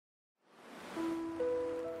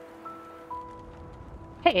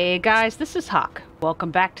Hey guys, this is Hawk.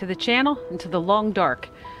 Welcome back to the channel and to the Long Dark.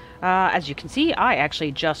 As you can see, I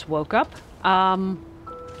actually just woke up.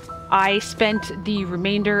 I spent the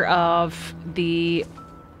remainder of the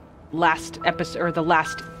last episode, or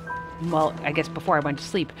well, I guess before I went to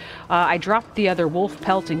sleep, I dropped the other wolf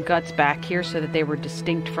pelt and guts back here so that they were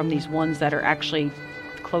distinct from these ones that are actually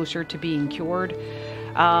closer to being cured.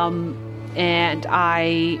 And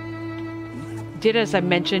I did as I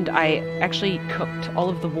mentioned, I actually cooked all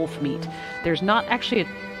of the wolf meat. There's not actually a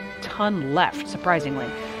ton left, surprisingly.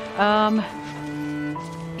 And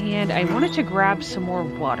I wanted to grab some more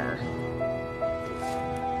water.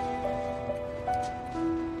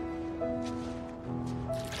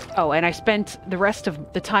 Oh, and I spent the rest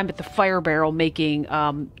of the time at the fire barrel making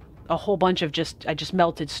a whole bunch of I just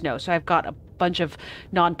melted snow. So I've got a bunch of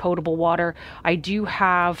non-potable water. I do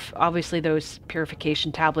have, obviously, those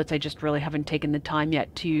purification tablets. I just really haven't taken the time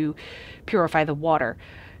yet to purify the water.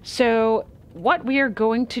 So what we are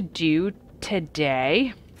going to do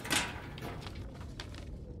today...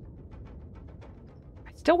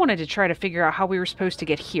 I still wanted to try to figure out how we were supposed to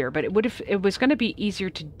get here, but it was going to be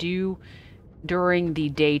easier to do during the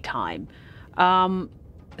daytime.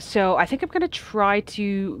 So I think I'm going to try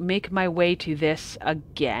to make my way to this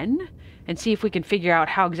again and see if we can figure out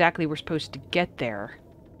how exactly we're supposed to get there.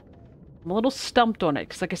 I'm a little stumped on it,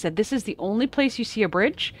 because like I said, this is the only place you see a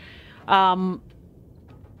bridge. But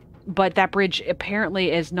that bridge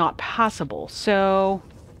apparently is not passable. So,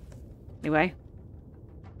 anyway.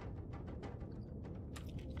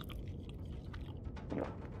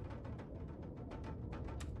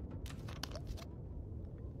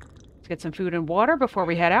 Let's get some food and water before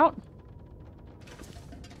we head out.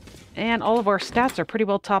 And all of our stats are pretty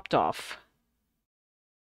well topped off.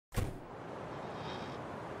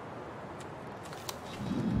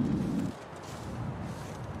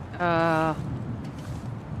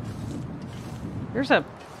 There's a...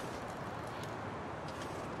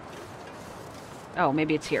 Oh,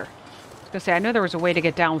 maybe it's here. I was gonna say, I know there was a way to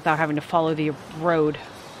get down without having to follow the road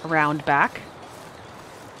around back.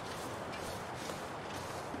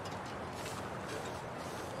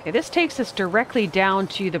 Okay, this takes us directly down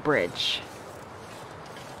to the bridge.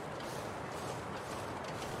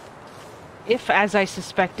 If, as I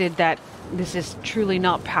suspected, that this is truly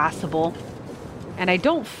not passable, and I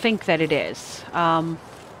don't think that it is.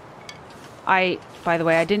 By the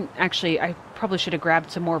way, I probably should have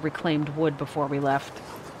grabbed some more reclaimed wood before we left.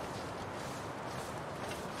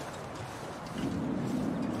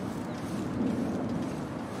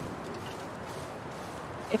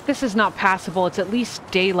 If this is not passable, it's at least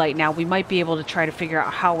daylight now. We might be able to try to figure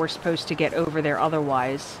out how we're supposed to get over there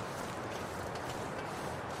otherwise.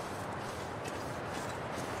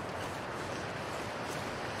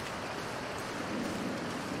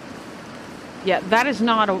 Yeah, that is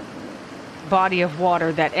not a body of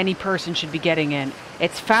water that any person should be getting in.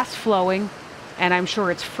 It's fast flowing, and I'm sure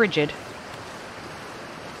it's frigid.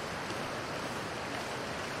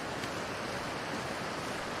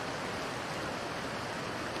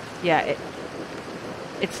 Yeah,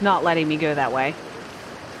 it's not letting me go that way.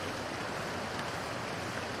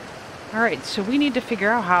 Alright, so we need to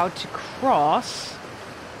figure out how to cross.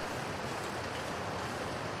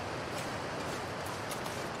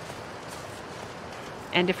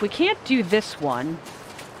 And if we can't do this one,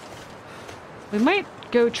 we might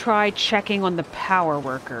go try checking on the power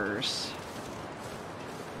workers.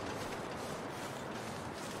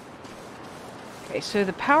 Okay, so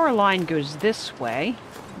the power line goes this way.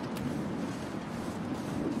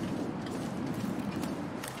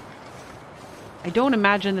 I don't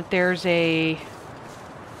imagine that there's a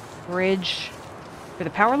bridge for the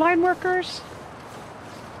power line workers.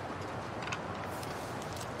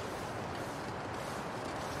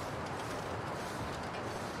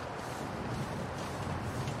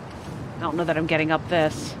 I don't know that I'm getting up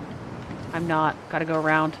this. I'm not. Gotta go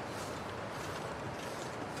around.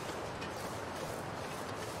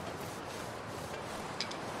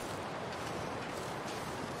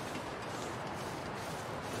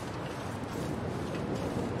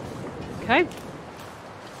 Okay.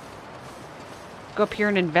 Go up here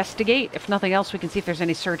and investigate. If nothing else, we can see if there's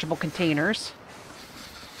any searchable containers.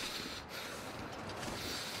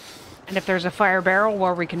 And if there's a fire barrel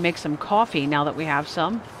where we can make some coffee now that we have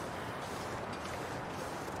some.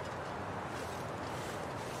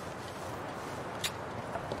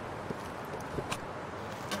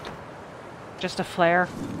 Just a flare.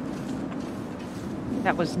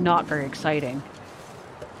 That was not very exciting.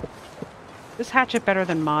 This hatchet better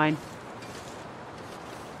than mine.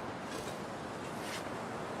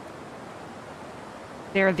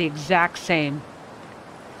 They're the exact same.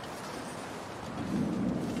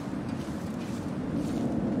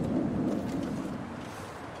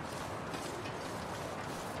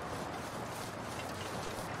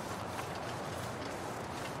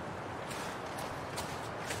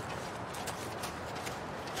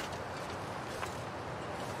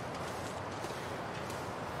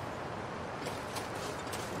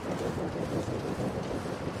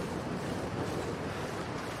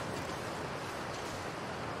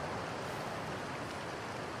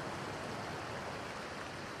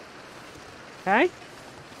 Okay.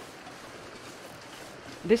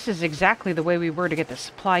 This is exactly the way we were to get the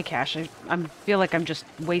supply cache. I feel like I'm just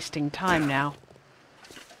wasting time now.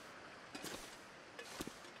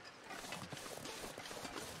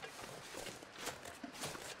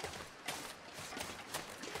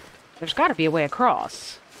 There's got to be a way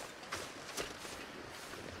across.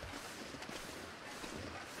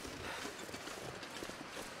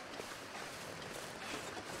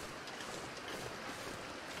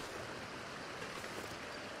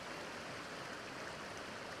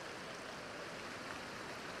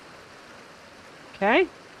 Okay.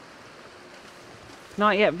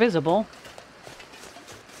 Not yet visible.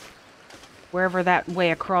 Wherever that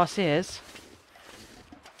way across is.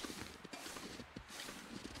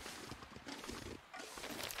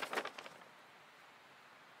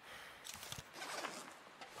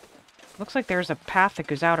 Looks like there's a path that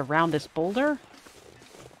goes out around this boulder.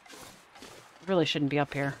 Really shouldn't be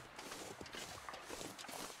up here.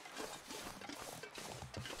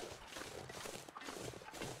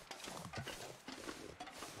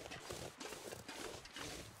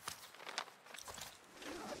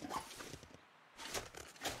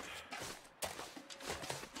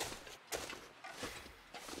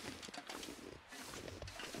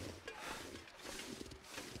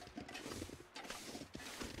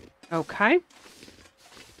 Okay.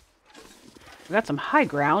 We got some high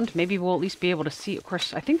ground. Maybe we'll at least be able to see. Of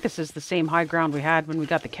course, I think this is the same high ground we had when we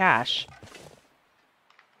got the cache.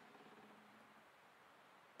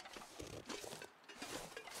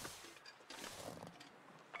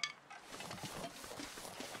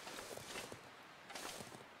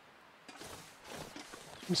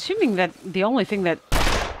 I'm assuming that the only thing that...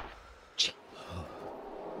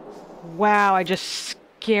 Wow, I just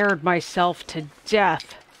scared myself to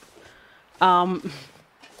death. I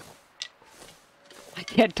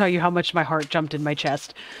can't tell you how much my heart jumped in my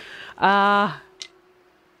chest. Let's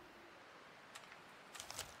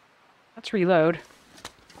reload.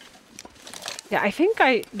 Yeah, I think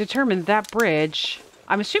I determined that bridge.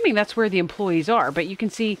 I'm assuming that's where the employees are, but you can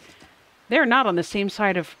see they're not on the same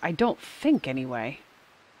side of... I don't think, anyway.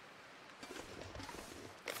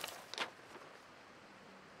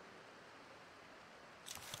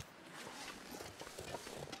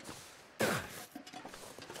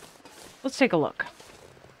 Let's take a look.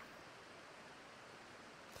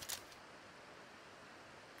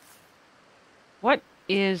 What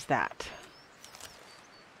is that?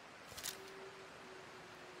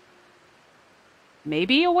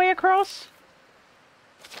 Maybe a way across?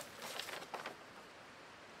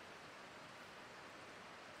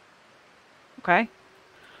 Okay.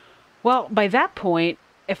 Well, by that point,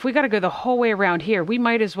 if we gotta go the whole way around here, we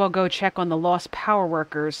might as well go check on the lost power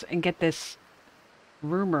workers and get this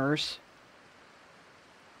rumors.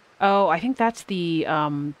 Oh, I think that's the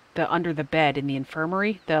under the bed in the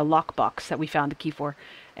infirmary, the lockbox that we found the key for.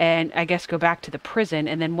 And I guess go back to the prison,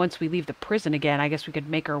 and then once we leave the prison again, I guess we could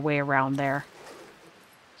make our way around there.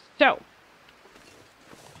 So.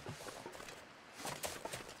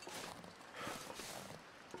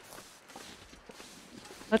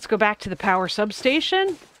 Let's go back to the power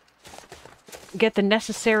substation. Get the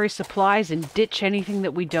necessary supplies and ditch anything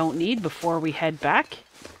that we don't need before we head back.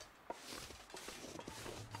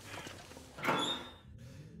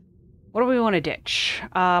 What do we want to ditch?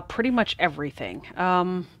 Pretty much everything.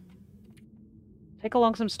 Take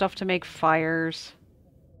along some stuff to make fires.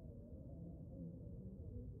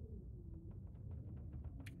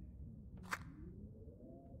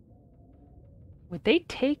 Would they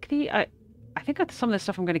take the... I think some of this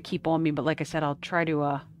stuff I'm going to keep on me, but like I said, I'll try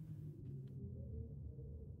to,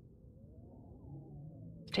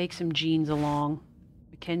 take some jeans along.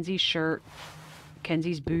 Mackenzie's shirt.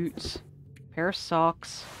 Mackenzie's boots. Pair of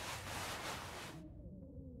socks.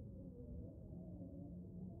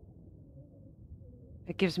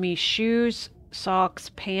 It gives me shoes,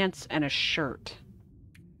 socks, pants, and a shirt.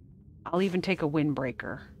 I'll even take a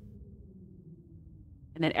windbreaker.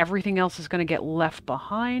 And then everything else is going to get left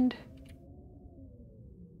behind.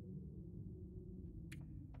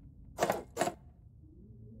 I'll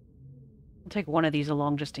take one of these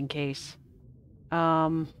along just in case.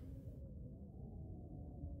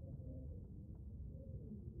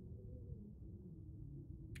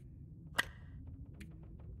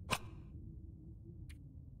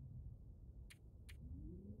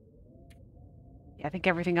 I think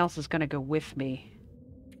everything else is going to go with me.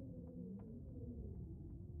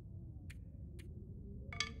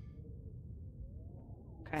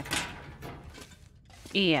 Okay.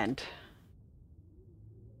 And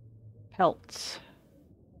pelts.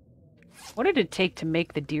 What did it take to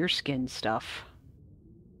make the deerskin stuff?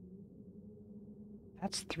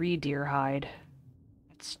 That's 3 deer hide.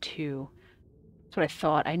 That's 2. That's what I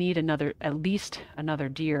thought. I need another, at least another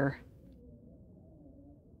deer.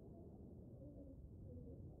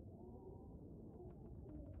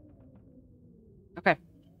 Okay.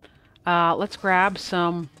 Let's grab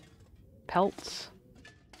some pelts.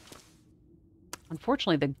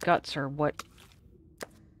 Unfortunately, the guts are what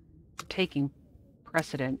are taking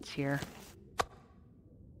precedence here.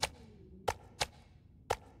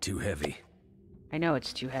 Too heavy. I know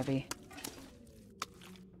it's too heavy.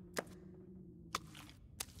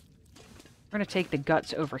 We're going to take the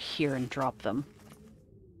guts over here and drop them.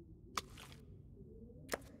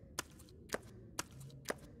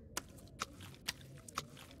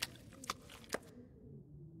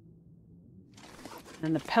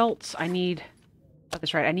 And the pelts, I need... Oh,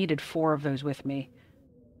 that's right, I needed 4 of those with me.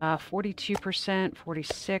 42%,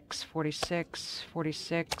 46, 46,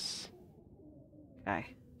 46. Okay.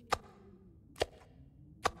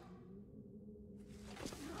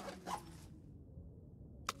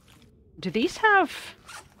 Do these have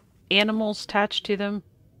animals attached to them?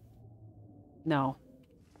 No.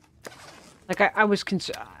 Like, I was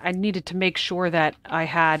I needed to make sure that I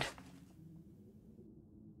had...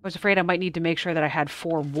 I was afraid I might need to make sure that I had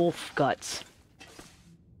 4 wolf guts.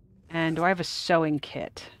 And do I have a sewing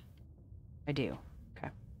kit? I do. Okay.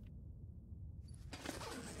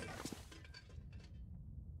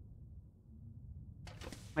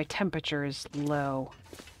 My temperature is low.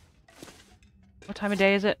 What time of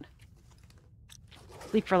day is it?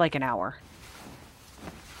 Sleep for like an hour.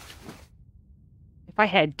 If I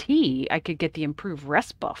had tea, I could get the improved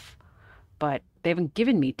rest buff. But they haven't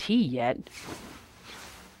given me tea yet.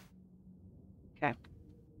 Okay.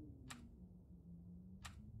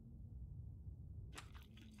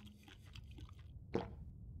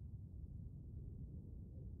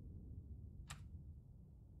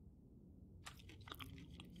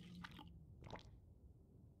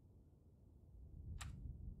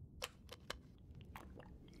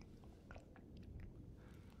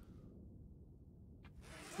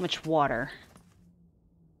 Much water.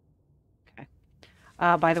 Okay.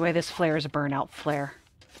 By the way, this flare is a burnout flare.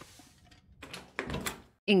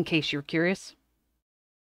 In case you're curious.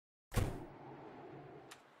 It's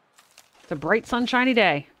a bright, sunshiny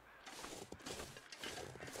day.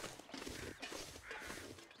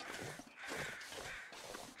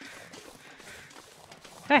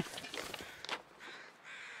 Okay.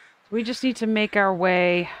 We just need to make our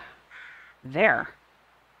way there.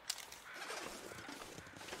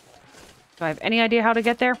 Do I have any idea how to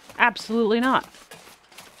get there? Absolutely not.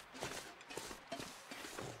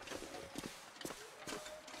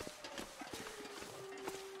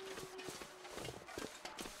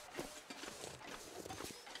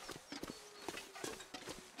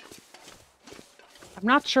 I'm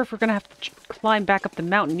not sure if we're going to have to climb back up the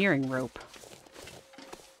mountaineering rope.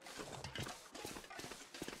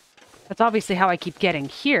 That's obviously how I keep getting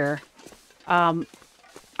here.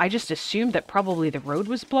 I just assumed that probably the road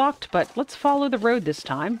was blocked, but let's follow the road this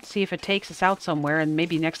time, see if it takes us out somewhere, and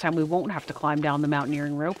maybe next time we won't have to climb down the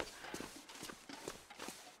mountaineering rope.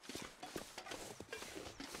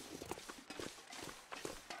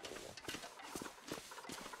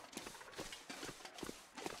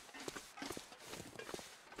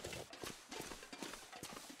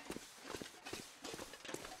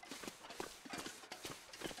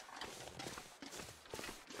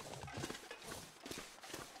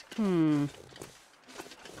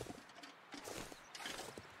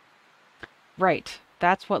 Right.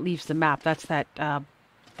 That's what leaves the map. That's that,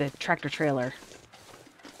 the tractor trailer.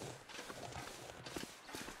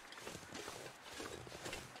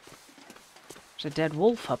 There's a dead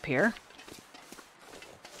wolf up here.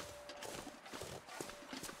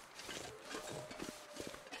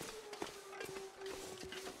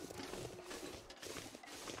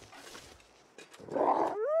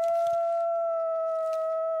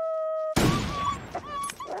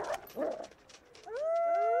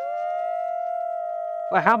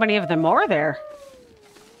 Well, how many of them are there?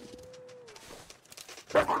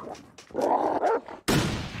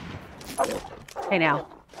 Hey, now.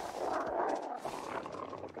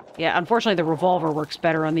 Yeah, unfortunately the revolver works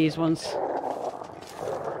better on these ones.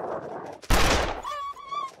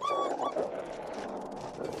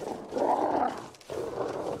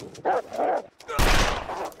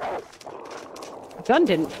 The gun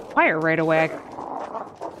didn't fire right away.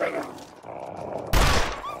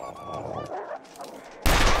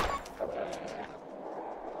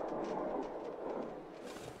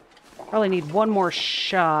 Probably need one more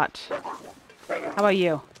shot. How about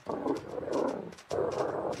you?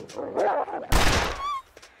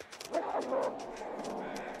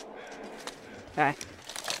 Okay.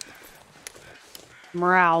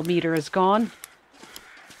 Morale meter is gone.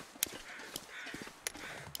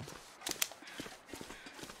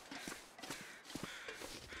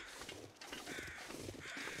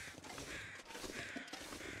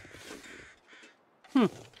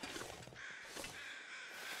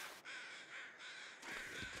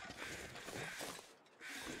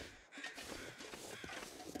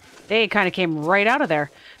 They kind of came right out of there.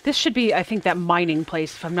 This should be, I think, that mining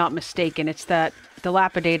place, if I'm not mistaken. It's that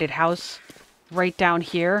dilapidated house right down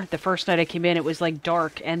here. The first night I came in, it was, like,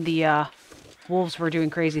 dark, and the wolves were doing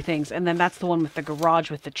crazy things. And then that's the one with the garage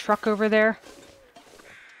with the truck over there.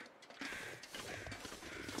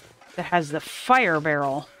 That has the fire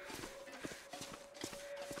barrel.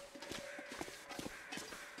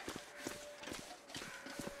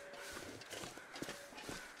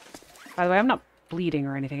 By the way, I'm not bleeding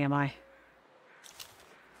or anything, am I?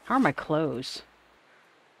 How are my clothes?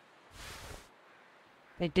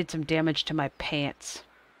 They did some damage to my pants.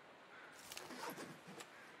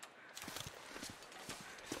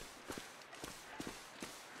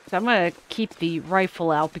 So I'm going to keep the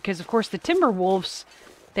rifle out because, of course, the timber wolves,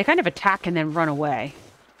 they kind of attack and then run away.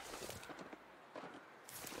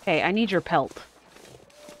 Hey, I need your pelt.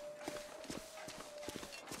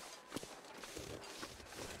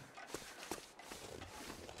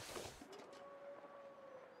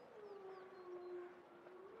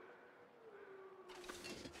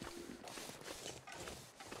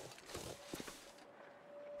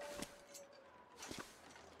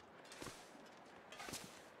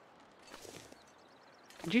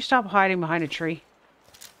 Could you stop hiding behind a tree?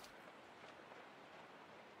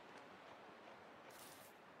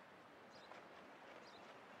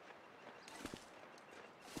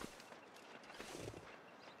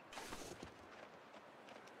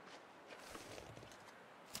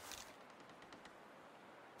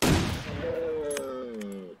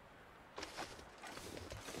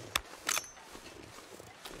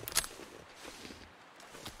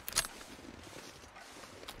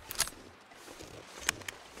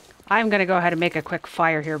 I'm going to go ahead and make a quick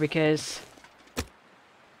fire here because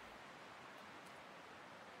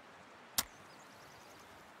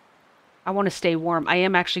I want to stay warm. I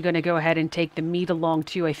am actually going to go ahead and take the meat along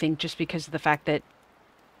too, I think, just because of the fact that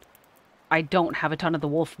I don't have a ton of the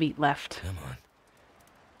wolf meat left. Come on.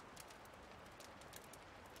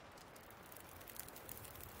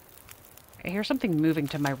 I hear something moving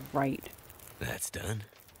to my right. That's done.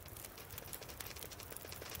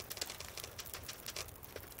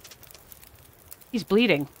 He's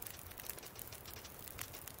bleeding.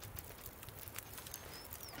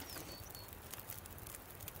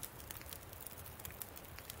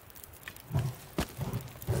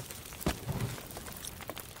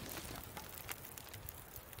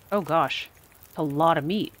 Oh gosh, a lot of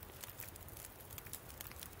meat.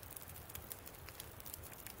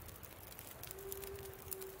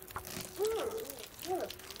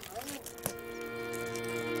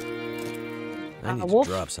 I need to wolf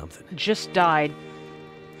drop something. just died.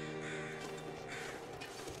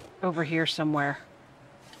 Over here somewhere.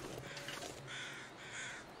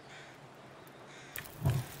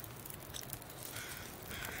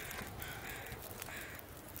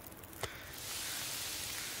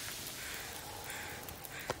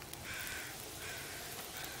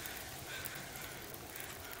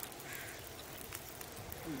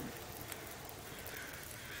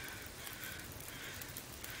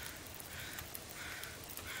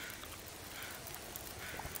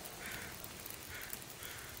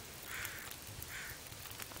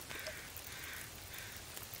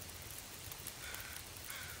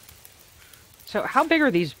 So how big are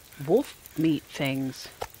these wolf meat things?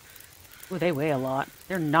 Oh, they weigh a lot.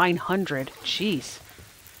 They're 900. Jeez.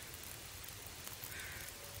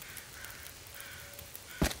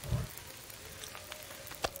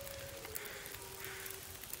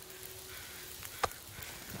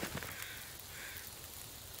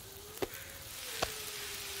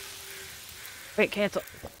 Wait, cancel.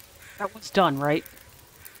 That one's done, right?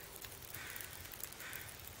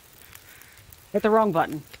 Hit the wrong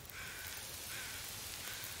button.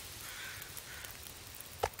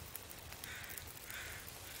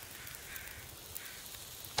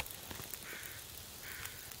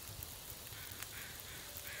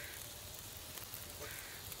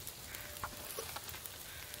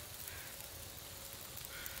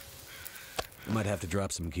 Might have to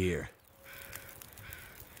drop some gear.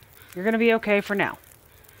 You're gonna be okay for now.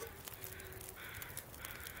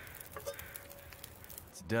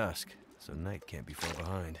 It's dusk, so night can't be far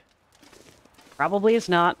behind. Probably is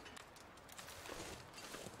not.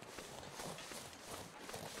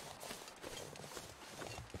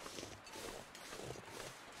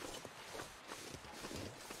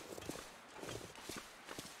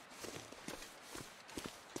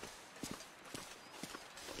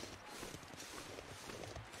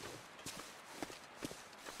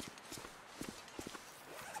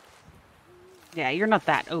 Yeah, you're not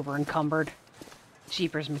that over-encumbered.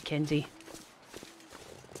 Jeepers, Mackenzie.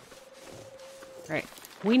 Right.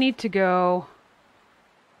 We need to go...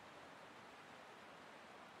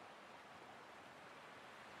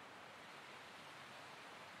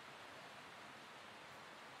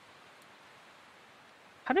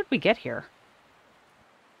 How did we get here?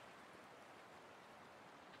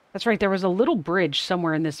 That's right, there was a little bridge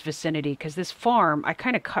somewhere in this vicinity, because this farm, I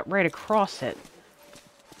kind of cut right across it.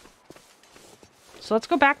 So let's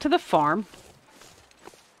go back to the farm.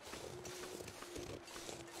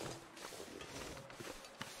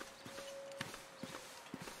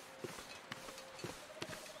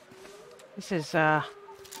 This is, yeah,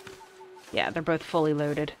 they're both fully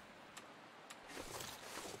loaded.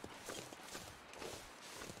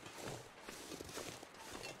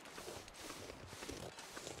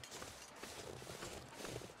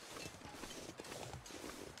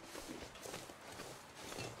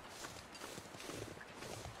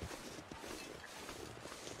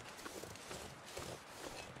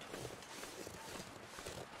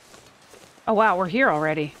 Oh wow, we're here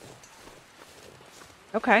already.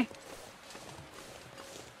 Okay.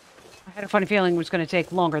 I had a funny feeling it was going to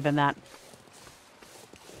take longer than that.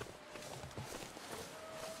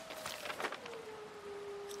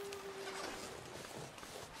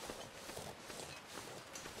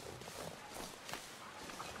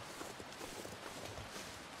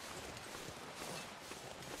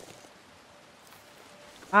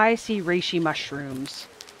 I see reishi mushrooms.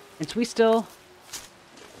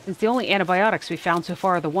 Since the only antibiotics we found so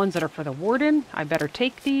far are the ones that are for the warden, I better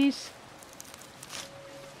take these.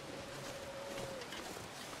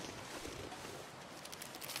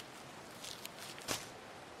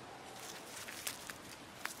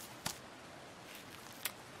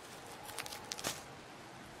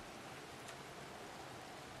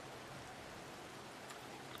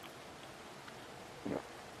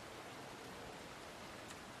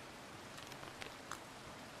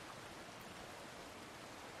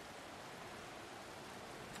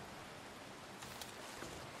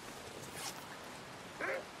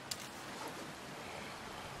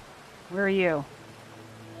 Where are you?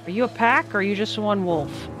 Are you a pack, or are you just one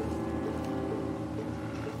wolf?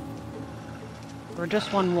 Or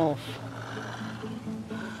just one wolf?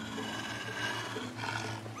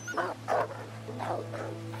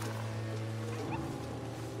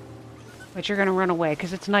 But you're gonna run away,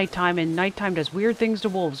 because it's nighttime, and nighttime does weird things to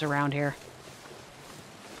wolves around here.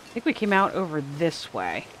 I think we came out over this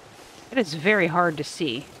way. It is very hard to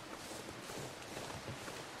see.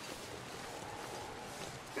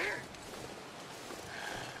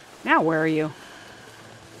 Now, where are you?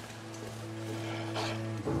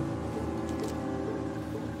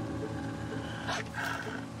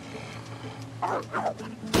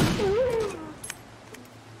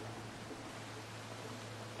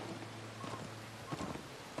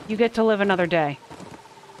 You get to live another day.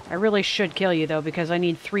 I really should kill you, though, because I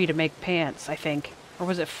need 3 to make pants, I think. Or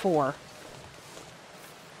was it 4?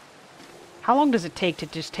 How long does it take to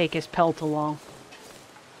just take his pelt along?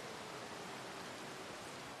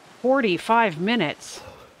 45 minutes.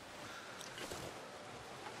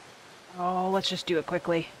 Oh, let's just do it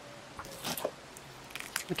quickly.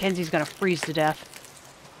 Mackenzie's gonna freeze to death.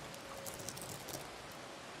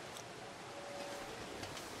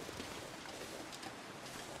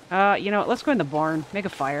 You know what? Let's go in the barn. Make a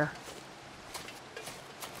fire.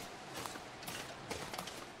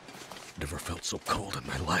 Never felt so cold in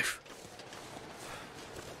my life.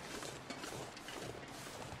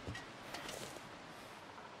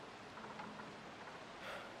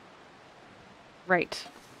 Right.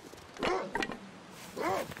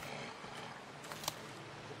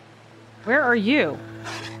 Where are you?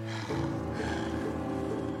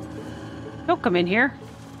 Don't come in here.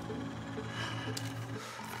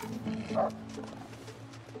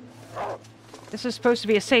 This is supposed to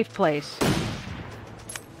be a safe place.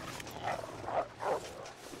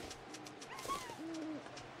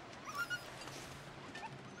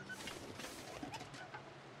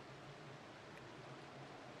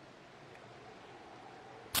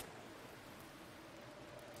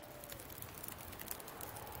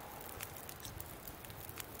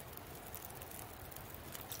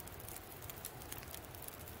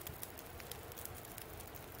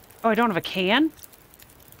 Oh, I don't have a can?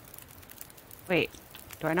 Wait,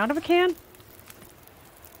 do I not have a can?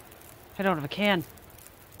 I don't have a can.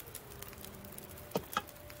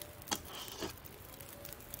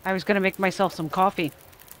 I was gonna make myself some coffee.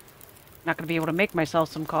 Not gonna be able to make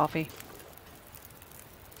myself some coffee.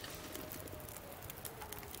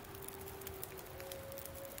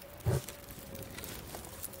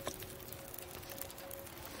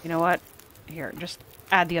 You know what? Here, just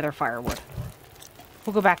add the other firewood.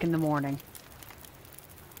 We'll go back in the morning.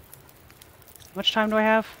 How much time do I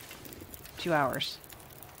have? 2 hours.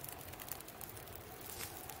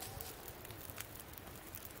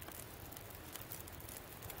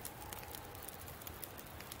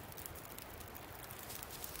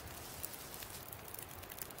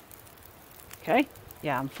 Okay.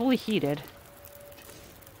 Yeah, I'm fully heated.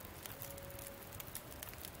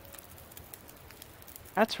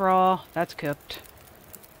 That's raw. That's cooked.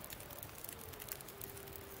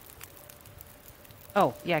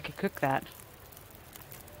 Oh, yeah, I could cook that.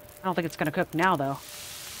 I don't think it's gonna cook now, though.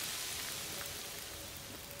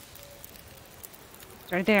 Is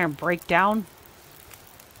there anything I can break down?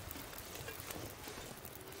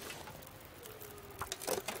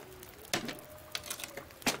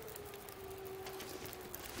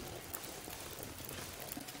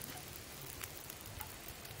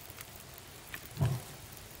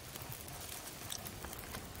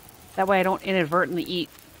 That way I don't inadvertently eat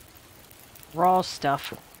raw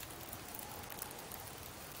stuff.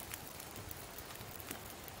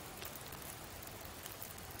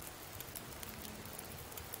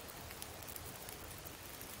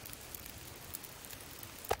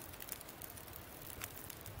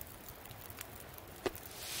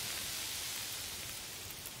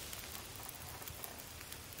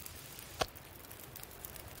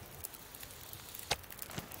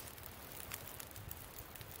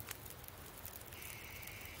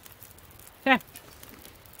 Okay.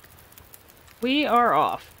 We are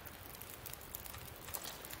off.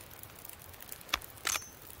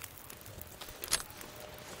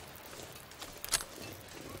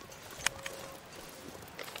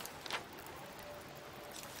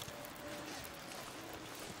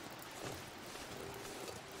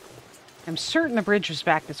 I'm certain the bridge was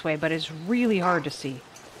back this way, but it's really hard to see.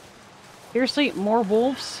 Seriously, more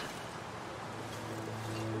wolves?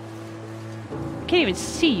 I can't even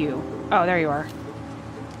see you. Oh, there you are.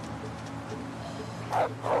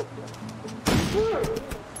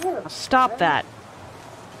 Now stop that.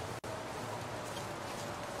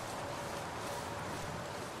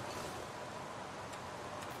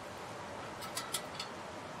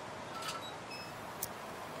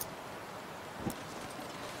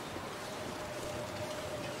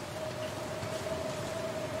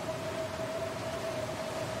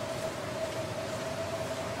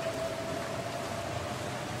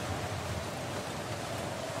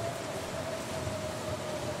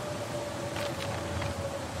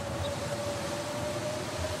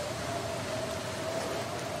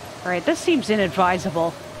 Alright, this seems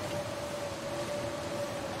inadvisable.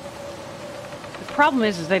 The problem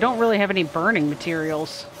is they don't really have any burning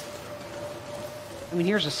materials. I mean,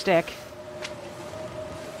 here's a stick.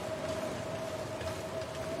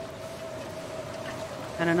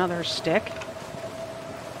 And another stick.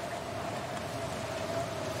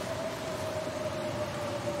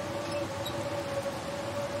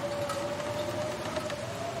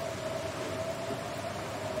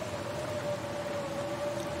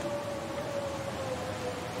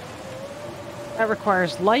 That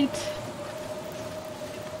requires light.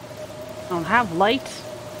 I don't have light.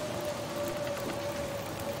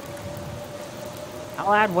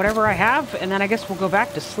 I'll add whatever I have, and then I guess we'll go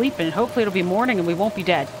back to sleep, and hopefully it'll be morning and we won't be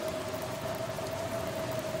dead.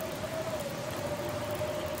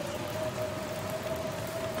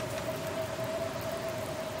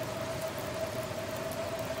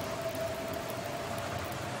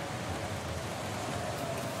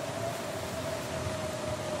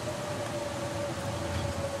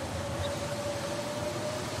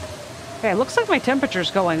 Okay, it looks like my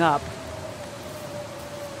temperature's going up.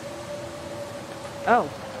 Oh,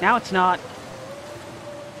 now it's not.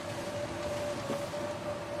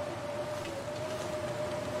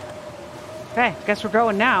 Okay, guess we're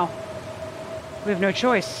going now. We have no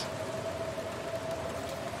choice.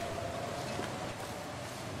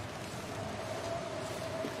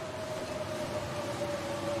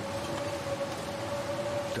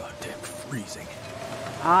 Goddamn freezing.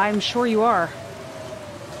 I'm sure you are.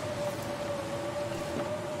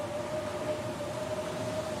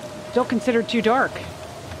 Still considered too dark.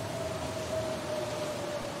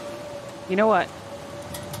 You know what?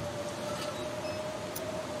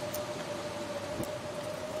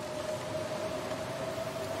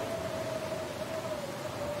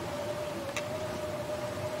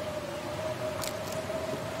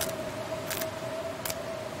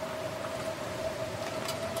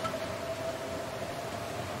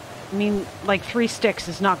 I mean, like 3 sticks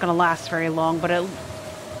is not going to last very long, but it...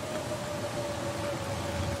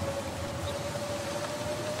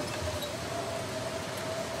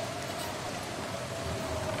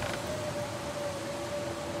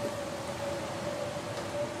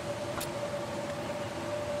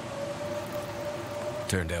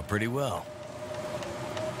 Turned out pretty well.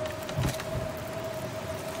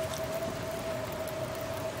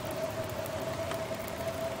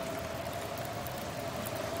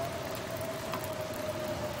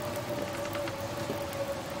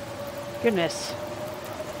 Goodness.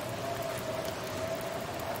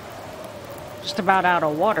 Just about out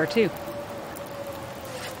of water, too.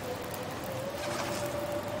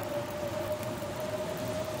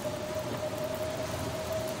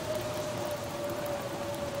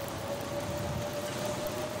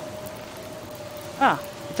 Ah,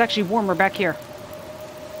 it's actually warmer back here.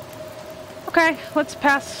 Okay, let's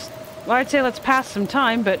pass... Well, I'd say let's pass some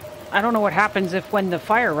time, but I don't know what happens when the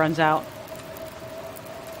fire runs out.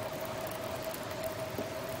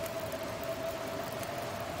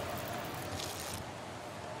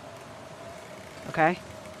 Okay.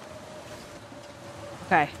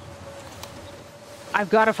 Okay.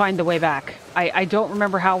 I've got to find the way back. I don't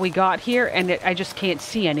remember how we got here, and I just can't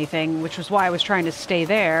see anything, which was why I was trying to stay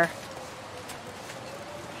there.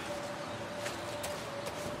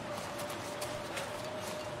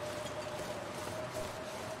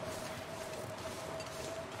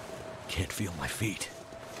 Can't feel my feet.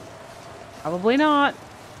 Probably not,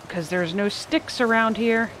 because there's no sticks around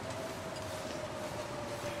here.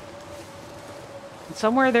 And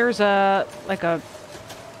somewhere there's a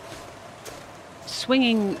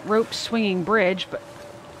rope swinging bridge, but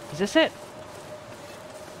is this it?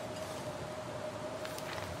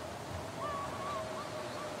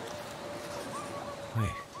 Wait.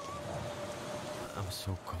 I'm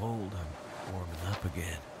so cold, I'm warming up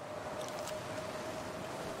again.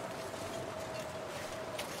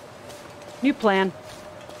 New plan.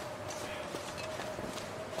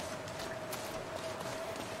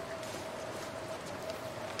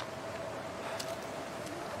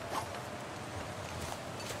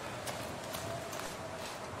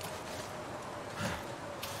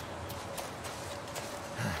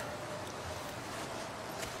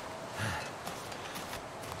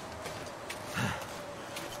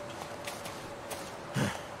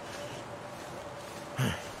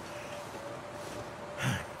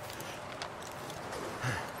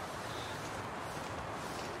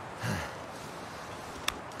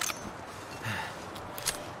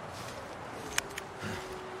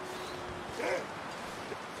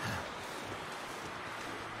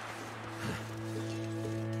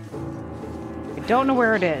 Don't know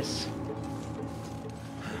where it is.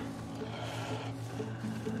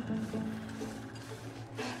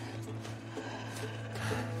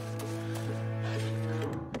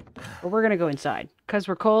 But we're gonna go inside because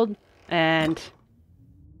we're cold and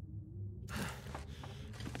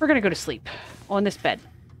we're gonna go to sleep on this bed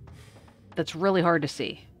that's really hard to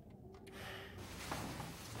see.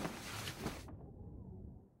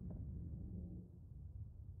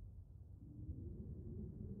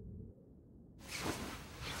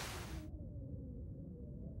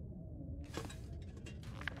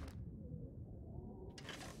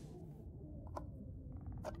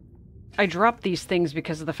 I dropped these things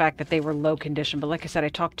because of the fact that they were low condition, but like I said, I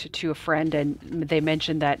talked to a friend and they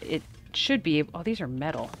mentioned that it should be... Oh, these are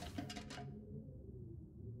metal.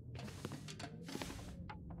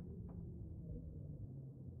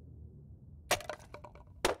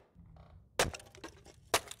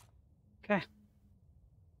 Okay.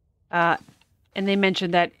 And they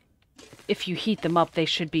mentioned that if you heat them up, they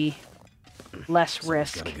should be less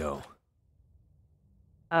risk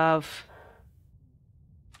of...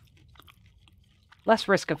 Less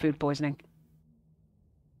risk of food poisoning.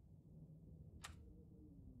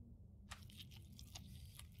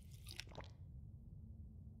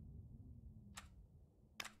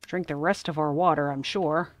 Drink the rest of our water, I'm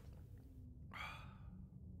sure.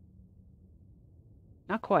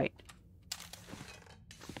 Not quite.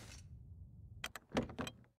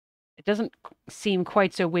 It doesn't seem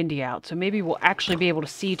quite so windy out, so maybe we'll actually be able to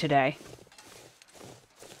see today.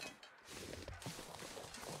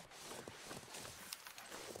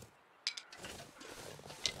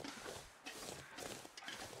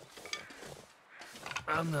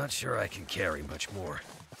 I'm not sure I can carry much more.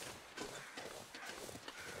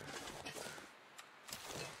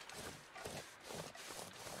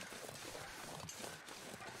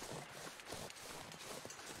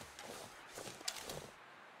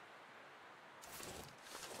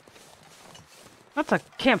 That's a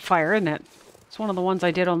campfire, isn't it? It's one of the ones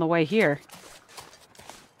I did on the way here.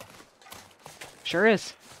 Sure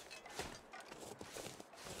is.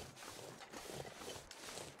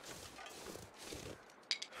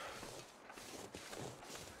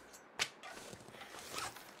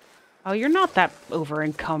 Oh, you're not that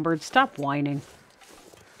over-encumbered. Stop whining.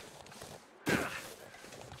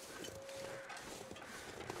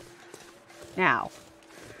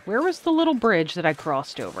 Where was the little bridge that I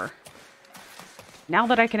crossed over? Now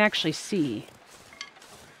that I can actually see.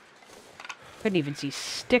 Couldn't even see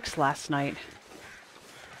sticks last night.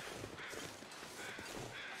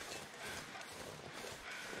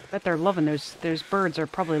 Bet they're loving those birds are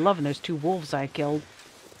probably loving those 2 wolves I killed.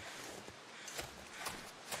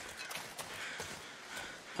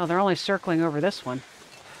 Oh, they're only circling over this one.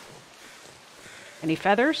 Any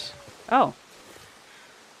feathers? Oh.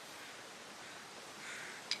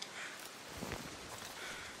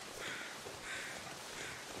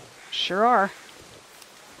 Sure are.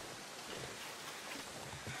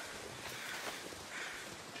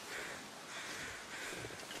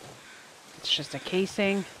 It's just a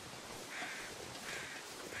casing.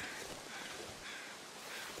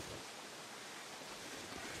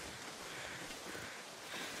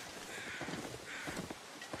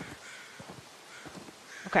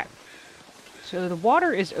 Okay. So the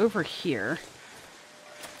water is over here.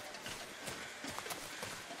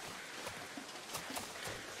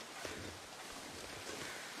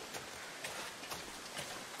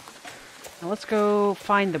 Now let's go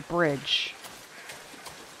find the bridge.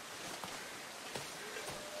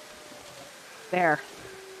 There.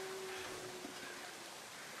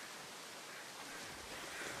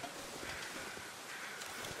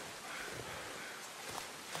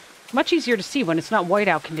 Much easier to see when it's not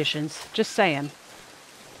whiteout conditions. Just saying.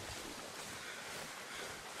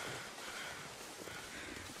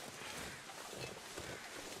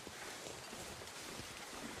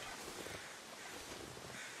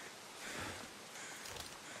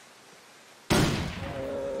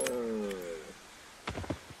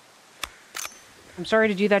 I'm sorry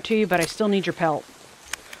to do that to you, but I still need your pelt.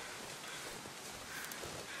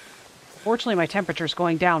 Fortunately, my temperature's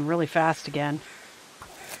going down really fast again.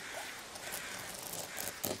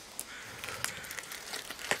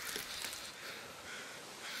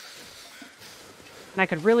 And I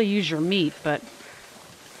could really use your meat, but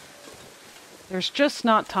there's just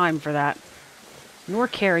not time for that. Nor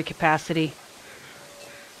carry capacity.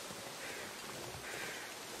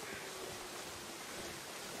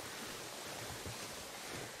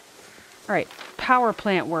 Alright, power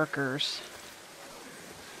plant workers.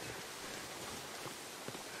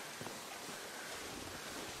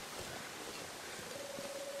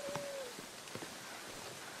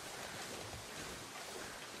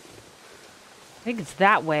 I think it's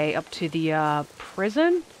that way up to the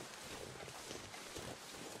prison.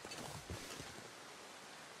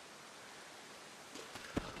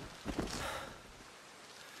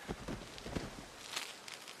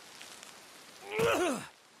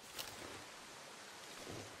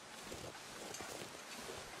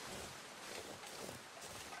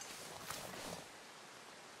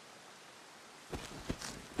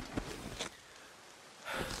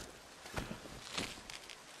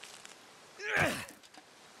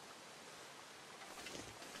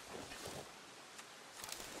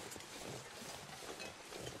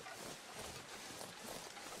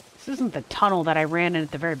 This isn't the tunnel that I ran in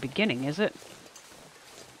at the very beginning, is it?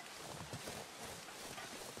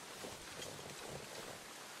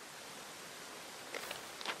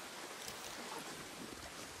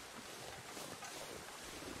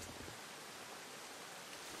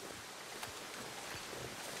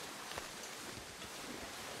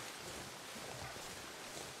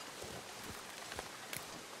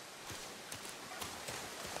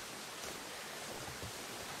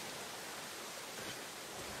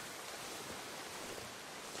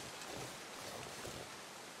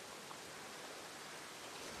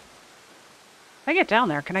 If I get down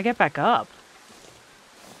there, can I get back up?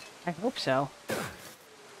 I hope so.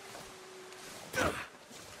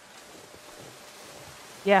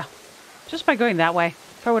 Yeah, just by going that way.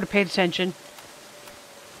 If I would have paid attention.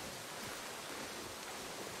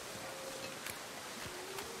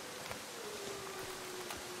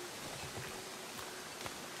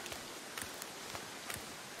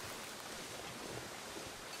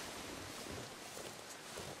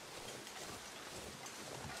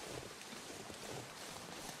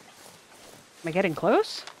 Am I getting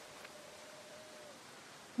close?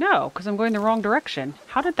 No, because I'm going the wrong direction.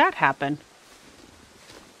 How did that happen?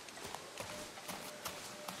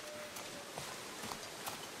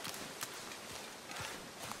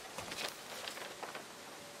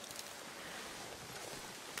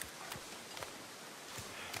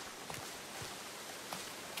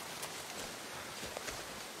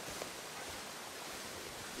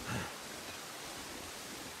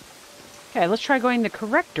 Okay, let's try going the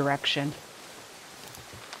correct direction.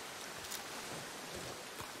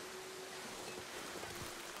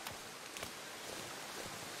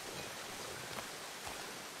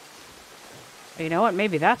 I You know what?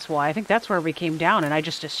 Maybe that's why. I think that's where we came down, and I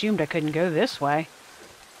just assumed I couldn't go this way.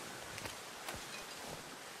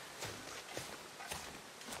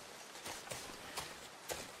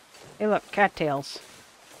 Hey, look, cattails.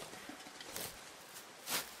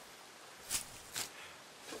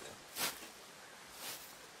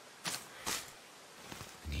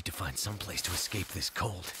 I need to find some place to escape this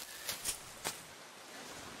cold.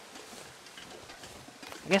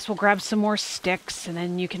 I guess we'll grab some more sticks, and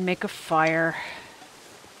then you can make a fire.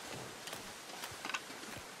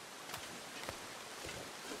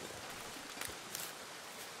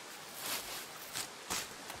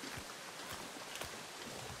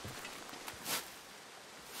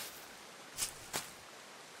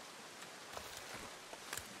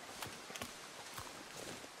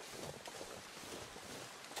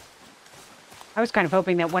 I was kind of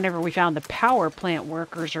hoping that whenever we found the power plant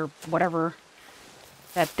workers or whatever,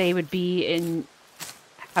 that they would be in,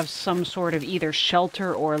 have some sort of either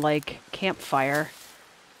shelter or like campfire.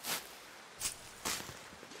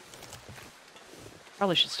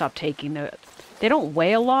 Probably should stop taking the, they don't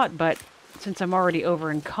weigh a lot, but since I'm already over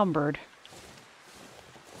encumbered.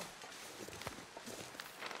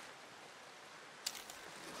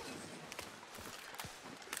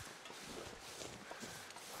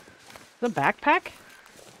 The backpack?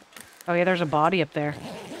 Oh yeah, there's a body up there.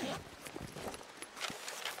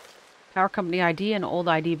 Power company ID and old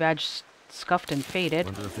ID badge scuffed and faded.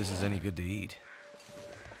 Wonder if this is any good to eat.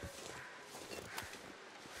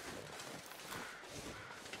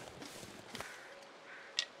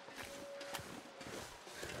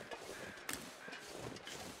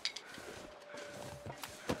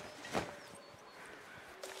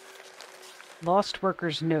 Lost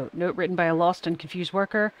worker's note. Note written by a lost and confused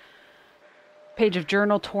worker. Page of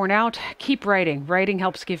journal torn out. Keep writing. Writing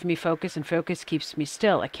helps give me focus, and focus keeps me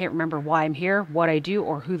still. I can't remember why I'm here, what I do,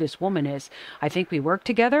 or who this woman is. I think we work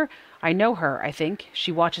together. I know her, I think.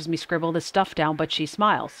 She watches me scribble this stuff down, but she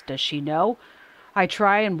smiles. Does she know? I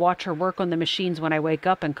try and watch her work on the machines when I wake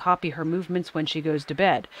up and copy her movements when she goes to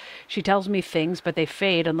bed. She tells me things, but they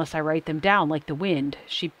fade unless I write them down, like the wind.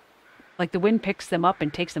 Like the wind picks them up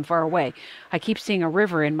and takes them far away. I keep seeing a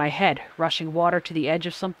river in my head, rushing water to the edge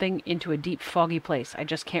of something into a deep, foggy place. I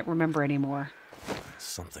just can't remember anymore.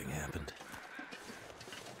 Something happened.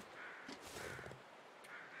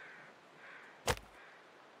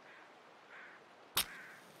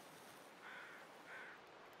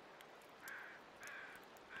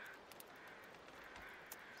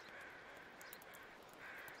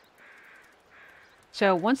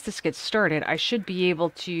 So once this gets started, I should be able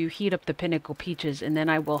to heat up the Pinnacle Peaches, and then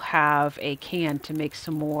I will have a can to make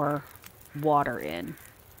some more water in.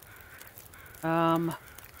 And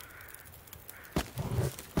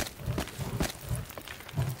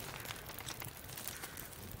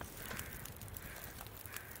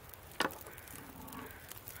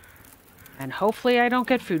hopefully I don't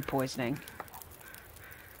get food poisoning.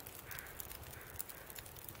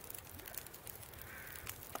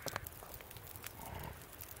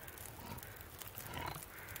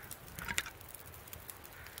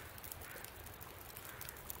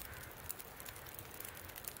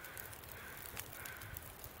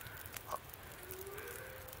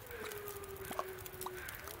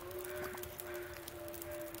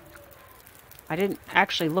 I didn't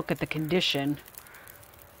actually look at the condition.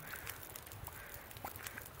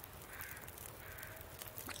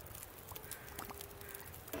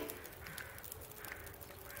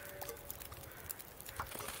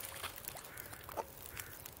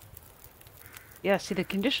 Yeah, see, the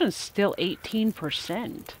condition is still 18%.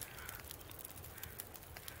 What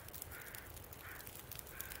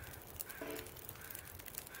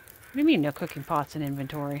do you mean no cooking pots in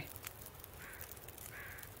inventory?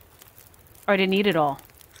 Oh, I didn't eat it all.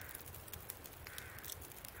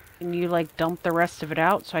 Can you, like, dump the rest of it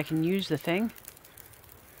out so I can use the thing?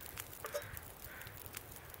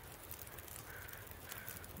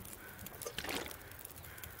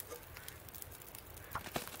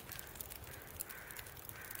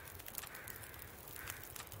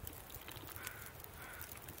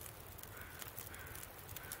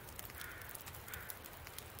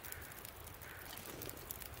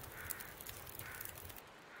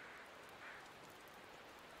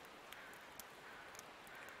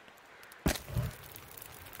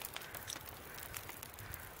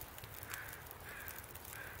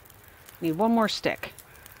 Need one more stick.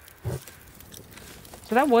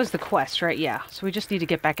 So that was the quest, right? Yeah. So we just need to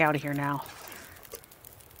get back out of here now.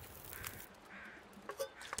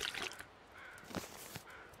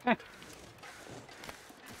 Okay.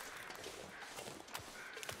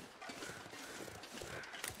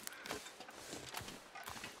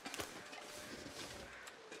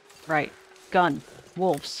 Right. Gun.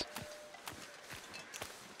 Wolves.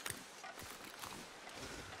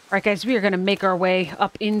 Alright guys, we are going to make our way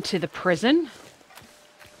up into the prison.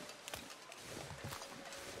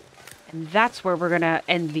 And that's where we're going to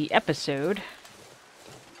end the episode.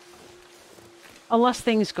 Unless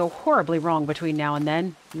things go horribly wrong between now and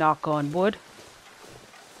then. Knock on wood.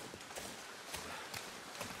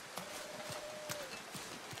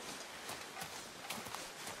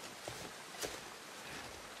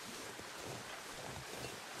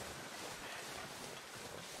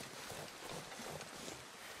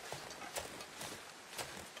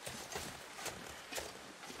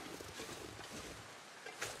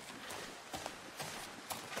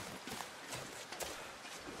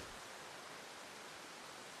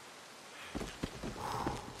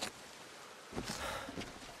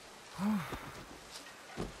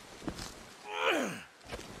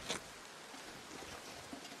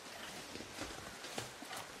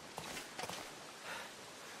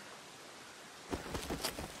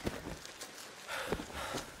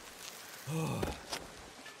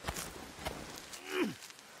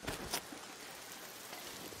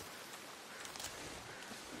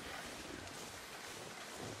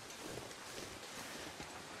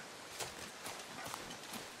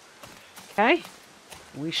 Okay,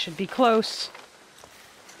 we should be close.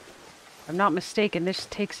 If I'm not mistaken, this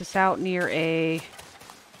takes us out near a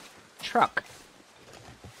truck.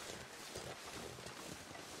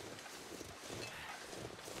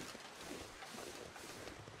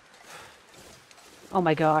 Oh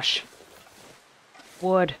my gosh.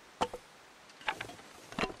 Wood.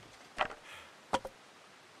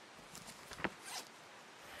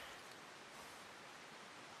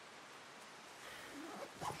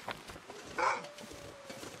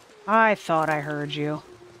 I thought I heard you.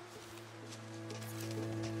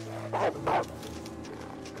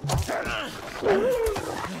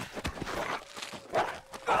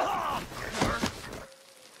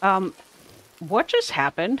 What just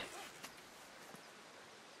happened?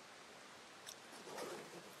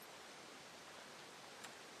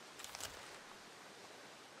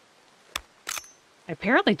 I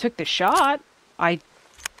apparently took the shot. I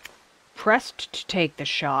pressed to take the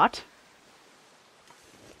shot.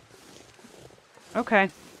 Okay.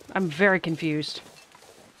 I'm very confused.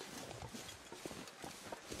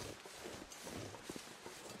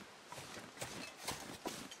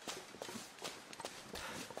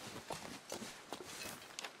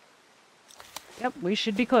 Yep, we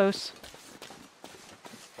should be close.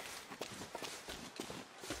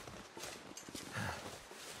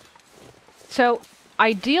 So,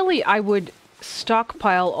 ideally I would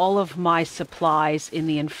stockpile all of my supplies in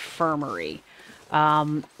the infirmary.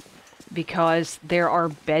 Because there are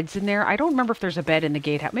beds in there. I don't remember if there's a bed in the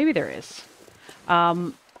gatehouse. Maybe there is.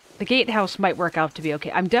 The gatehouse might work out to be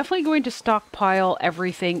okay. I'm definitely going to stockpile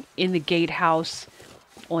everything in the gatehouse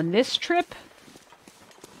on this trip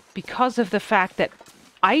because of the fact that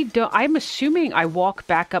I'm assuming I walk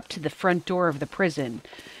back up to the front door of the prison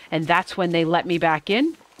and that's when they let me back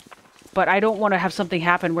in. But I don't want to have something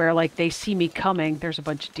happen where, like, they see me coming. There's a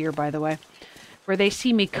bunch of deer, by the way. Where they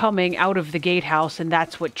see me coming out of the gatehouse and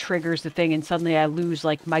that's what triggers the thing and suddenly I lose,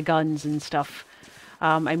 like, my guns and stuff.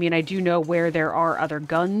 I mean, I do know where there are other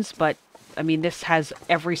guns, but, I mean, this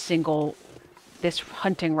hunting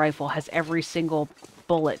rifle has every single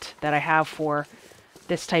bullet that I have for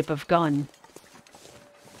this type of gun.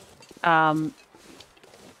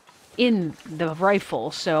 In the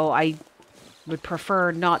rifle, so I would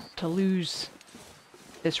prefer not to lose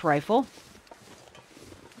this rifle.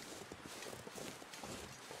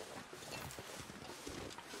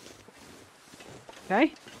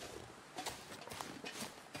 Okay.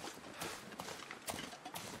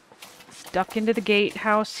 Stuck into the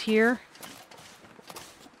gatehouse here.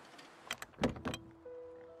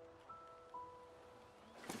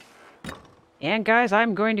 And guys,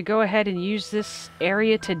 I'm going to go ahead and use this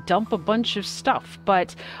area to dump a bunch of stuff,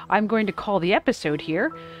 but I'm going to call the episode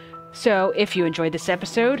here. So if you enjoyed this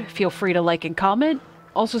episode, feel free to like and comment.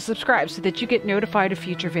 Also subscribe so that you get notified of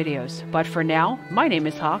future videos. But for now, my name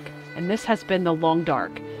is Hawk, and this has been The Long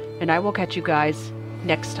Dark, and I will catch you guys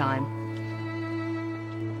next time.